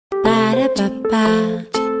Ba-da-ba-ba,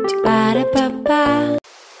 ba-da-ba-ba.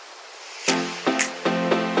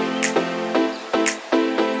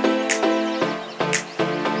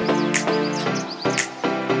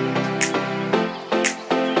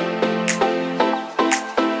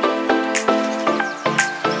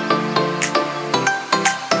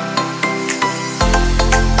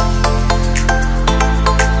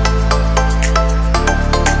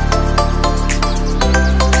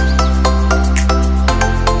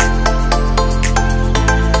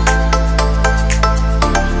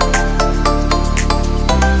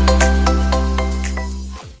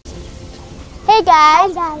 Hi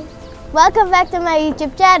guys! Welcome back to my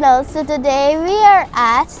YouTube channel. So today we are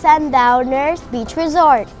at Sundowners Beach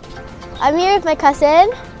Resort. I'm here with my cousin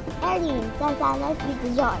Erin, Sundowners Beach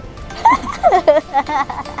Resort.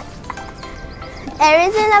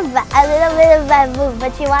 Erin's in a little bit of bad mood,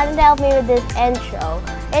 but she wanted to help me with this intro.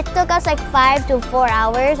 It took us like 5 to 4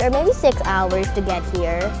 hours or maybe 6 hours to get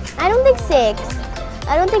here. I don't think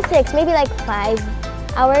 6, maybe like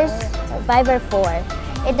 5 hours, 5 or 4.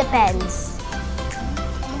 It depends.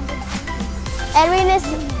 Erin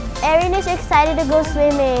is excited to go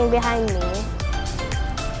swimming behind me.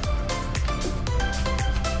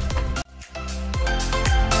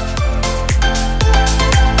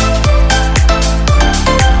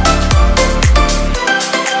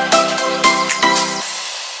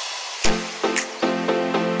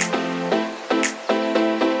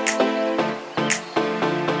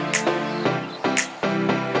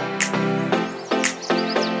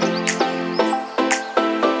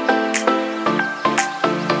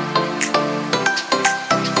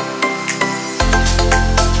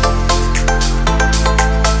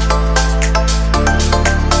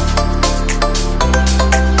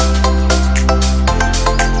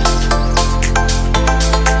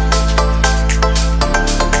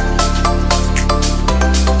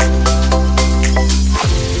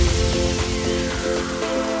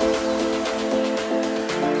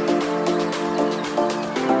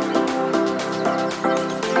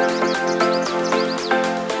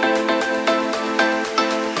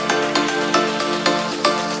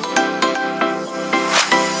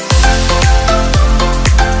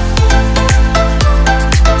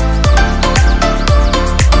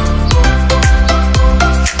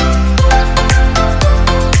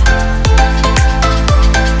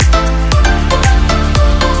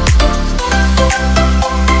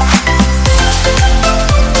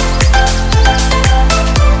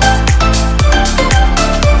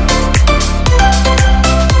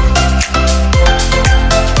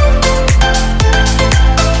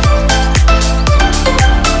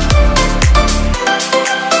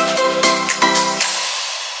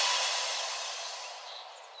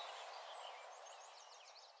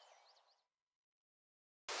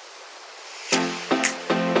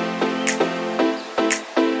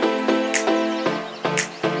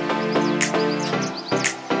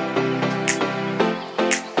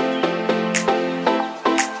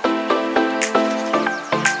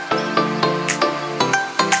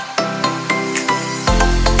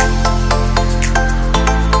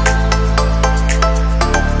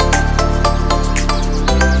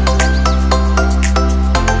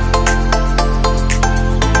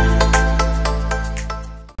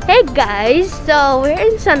 Hey guys, so we're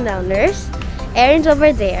in Sundowners. Erin's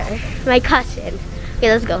over there, my cousin.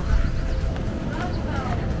 Okay, let's go.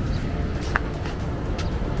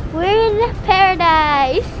 We're in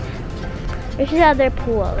paradise. There's another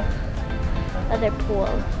pool. Over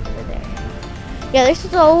there. Yeah, there's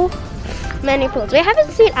so many pools. We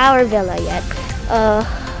haven't seen our villa yet.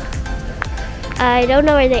 I don't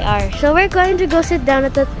know where they are. So we're going to go sit down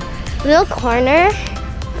at the little corner.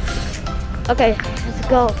 Okay, let's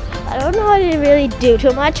go. I don't know how to really do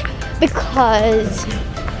too much because,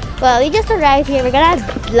 well, we just arrived here. We're gonna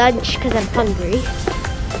have lunch because I'm hungry.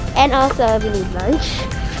 And also we need lunch.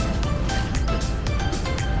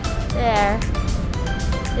 There.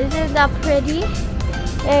 Isn't that pretty?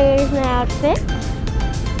 There's my outfit.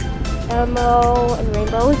 Elmo and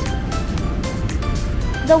rainbows.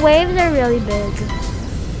 The waves are really big.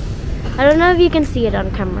 I don't know if you can see it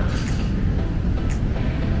on camera.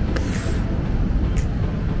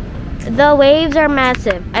 The waves are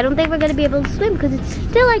massive. I don't think we're gonna be able to swim because it's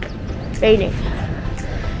still like raining.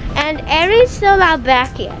 And Erin's still not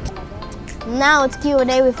back yet. Now it's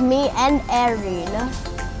Q&A with me and Erin.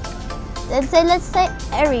 Let's say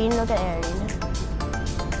Erin. Look at Erin.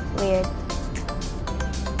 Weird.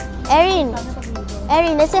 Erin,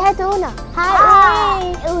 let's say hi to Una.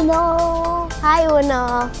 Hi, Uno. Hi,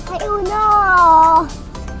 Una. Hi, Uno.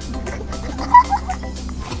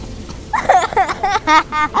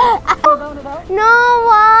 No,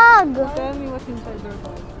 wag! tell me what's inside your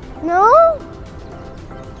bag. No?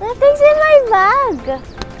 Nothing's in my bag.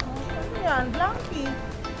 Ano yan? Blankie.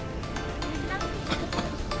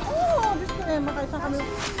 Oh, gusto na yan. Makaisa kami.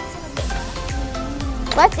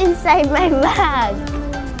 What's inside my bag?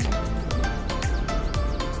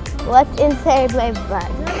 What's inside my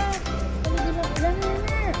bag?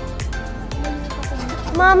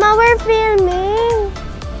 Mama, we're filming.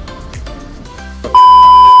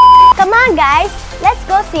 Come on, guys. Let's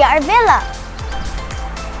go see our villa.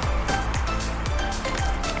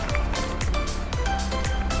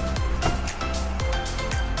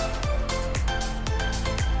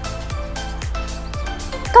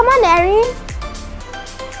 Come on, Erin.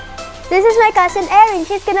 This is my cousin Erin.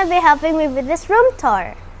 She's gonna be helping me with this room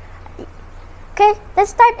tour. Okay,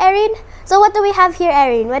 let's start, Erin. So what do we have here,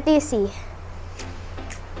 Erin? What do you see?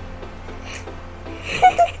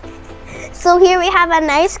 So here we have a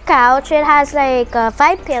nice couch. It has like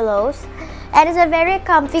 5 pillows and it's a very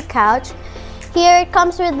comfy couch. Here it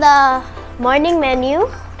comes with the morning menu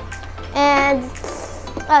and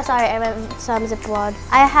oh sorry, I have some zip wad.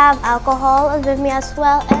 I have alcohol with me as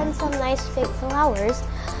well and some nice fake flowers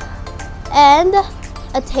and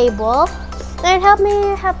a table. And help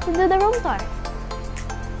to do the room tour.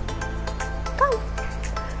 Come.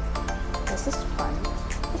 This is fun.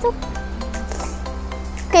 It's okay.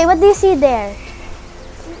 Okay, what do you see there?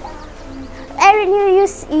 Erin, you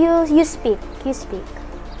speak. You speak.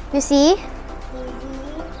 You see?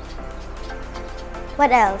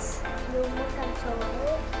 What else?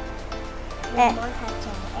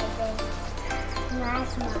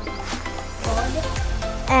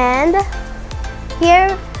 And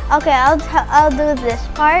here, okay, I'll do this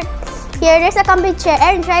part. Here, there's a comfy chair.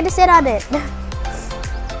 Erin, try to sit on it.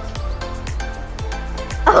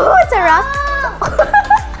 Oh, it's a rock.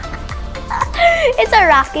 It's a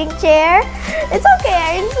rocking chair. It's okay,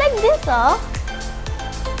 Erin. It's like this, oh.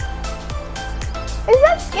 Is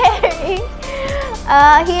that scary?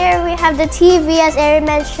 Here we have the TV, as Erin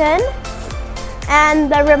mentioned,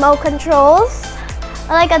 and the remote controls.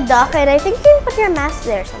 I like a dock, and I think you can put your mask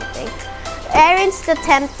there or something. Erin's too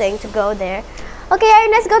tempting to go there. Okay,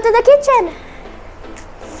 Erin, let's go to the kitchen.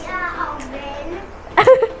 Yeah, oven.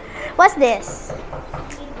 What's this?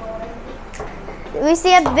 We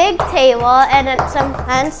see a big table and some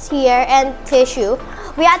plants here and tissue.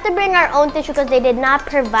 We had to bring our own tissue because they did not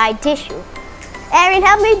provide tissue. Erin,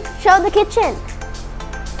 help me show the kitchen.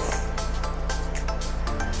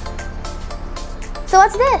 So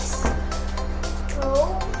what's this?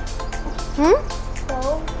 Stove.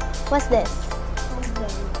 Stove. What's this?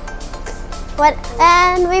 What?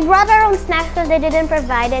 And we brought our own snacks because they didn't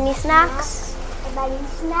provide any snacks.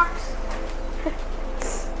 Snacks.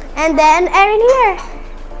 And then Erin, here.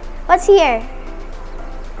 What's here?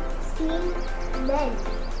 Bed.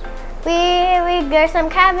 There's some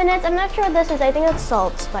cabinets. I'm not sure what this is. I think it's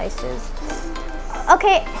salt, spices.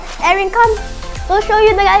 Okay, Erin, come. We'll show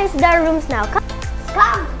you the rooms now. Come.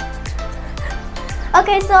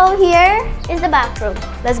 Okay, so here is the bathroom.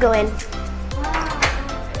 Let's go in.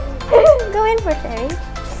 Go in first, Erin.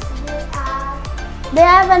 They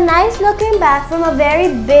have a nice looking bathroom, a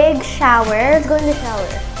very big shower. Let's go in the shower.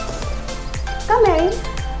 Come, Erin.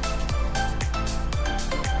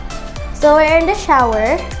 So we're in the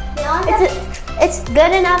shower. It's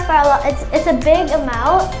good enough for a lot. It's a big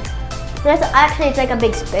amount. It's like a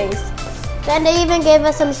big space. Then they even gave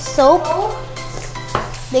us some soap.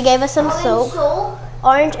 They gave us some soap,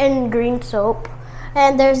 orange and green soap.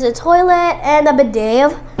 And there's a toilet and a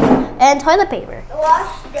bidet and toilet paper.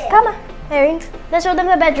 Wash them. Come on, Erin. Let's show them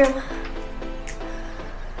the bedroom.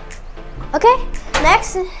 Okay,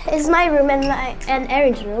 next is my room and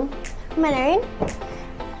Erin's room. Come on, Erin.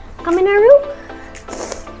 Come in our room.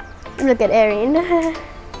 Look at Erin.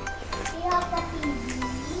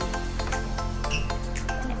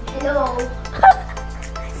 Hello.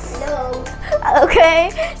 Hello. Okay,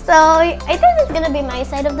 so I think it's gonna be my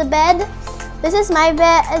side of the bed. This is my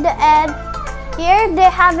bed, and here they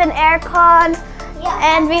have an aircon,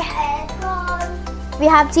 and we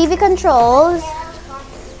have TV controls,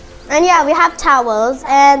 and yeah, we have towels,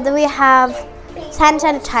 and we have hand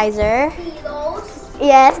sanitizer.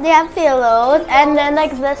 Yes, they have pillows, and then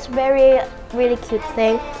like this really cute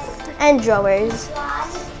thing, and drawers.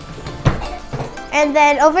 And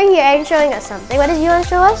then over here, I'm showing us something. What did you want to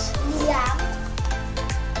show us?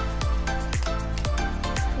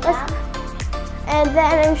 And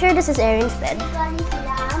then I'm sure this is Erin's bed. This one is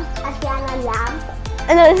lamp, a Yanna lamp.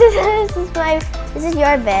 No, this is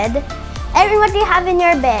your bed. Erin, what do you have in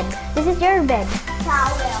your bed? This is your bed.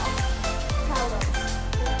 Towel.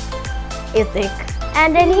 You think?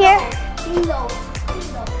 And then here, Pillow.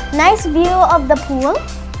 Nice view of the pool.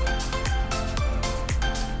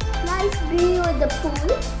 Nice view of the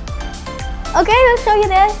pool. Okay, we'll show you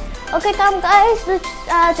this. Okay, come guys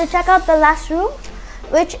to check out the last room,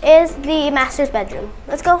 which is the master's bedroom.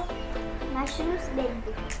 Let's go. Master's bedroom.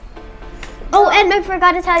 Oh, and I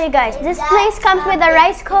forgot to tell you guys, this place comes with a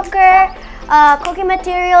rice cooker, cooking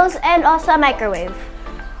materials, and also a microwave.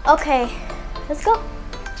 Okay, let's go.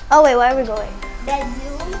 Oh wait, where are we going?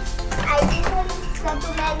 Bedroom. I didn't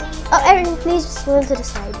supplement. Oh, Erin, please just move to the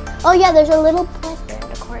side. Oh yeah, there's a little plant there in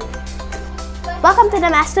the corner. Welcome to the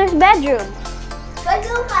master's bedroom.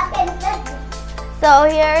 Bedroom and bedroom. So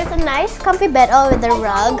here's a nice comfy bed with a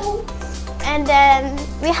rug. And then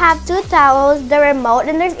we have 2 towels, the remote,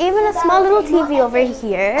 and there's even a small little TV over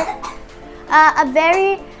here. A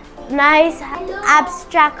very nice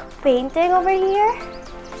abstract painting over here.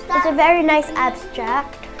 It's a very nice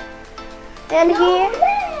abstract. And here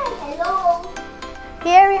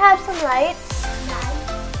we have some lights.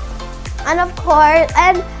 And of course,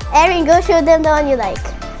 and Erin, go show them the one you like.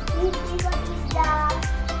 This is the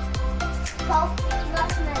soft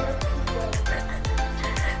marshmallow pizza.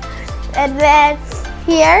 And then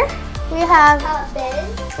here we have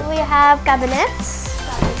cabinets.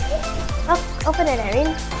 Oh, open it,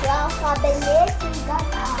 Erin. Well, cabinet, we got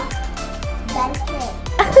a blanket.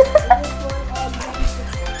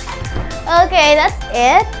 Okay, that's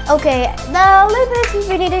it. Okay, the only places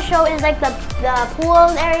we need to show is like the pool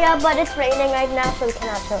area, but it's raining right now, so we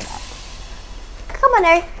cannot show that. Come on,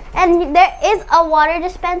 Erin. And there is a water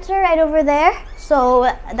dispenser right over there, so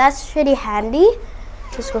that's pretty handy.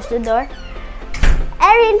 Just close the door.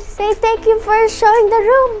 Erin, say thank you for showing the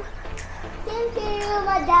room. Thank you,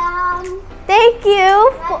 Madam. Thank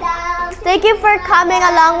you. Madam. Thank you for coming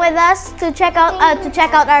along with us to check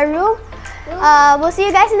out our room. We'll see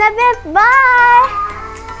you guys in a bit. Bye.